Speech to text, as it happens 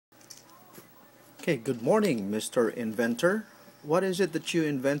Okay, good morning, Mr. Inventor. What is it that you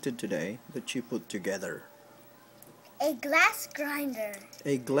invented today that you put together? A glass grinder.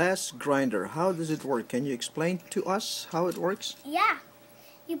 A glass grinder. How does it work? Can you explain to us how it works? Yeah.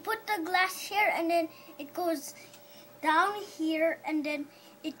 You put the glass here and then it goes down here and then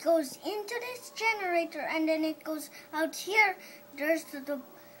it goes into this generator and then it goes out here. There's the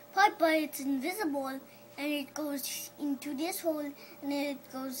pipe but it's invisible and it goes into this hole and then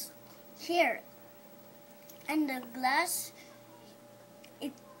it goes here. And the glass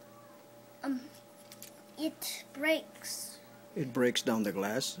it breaks. It breaks down the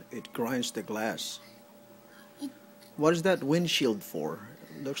glass. It grinds the glass. It, What is that windshield for?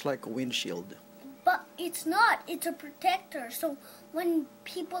 It looks like a windshield. But it's not. It's a protector. So when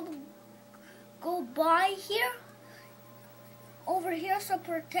people go by here, over here's a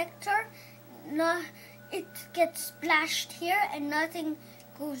protector. It gets splashed here and nothing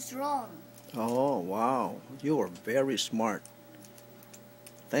goes wrong. Oh, wow. You are very smart.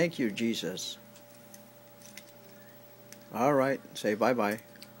 Thank you, Jesus. All right. Say bye-bye.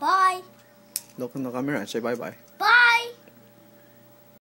 Bye. Look in the camera and say bye-bye.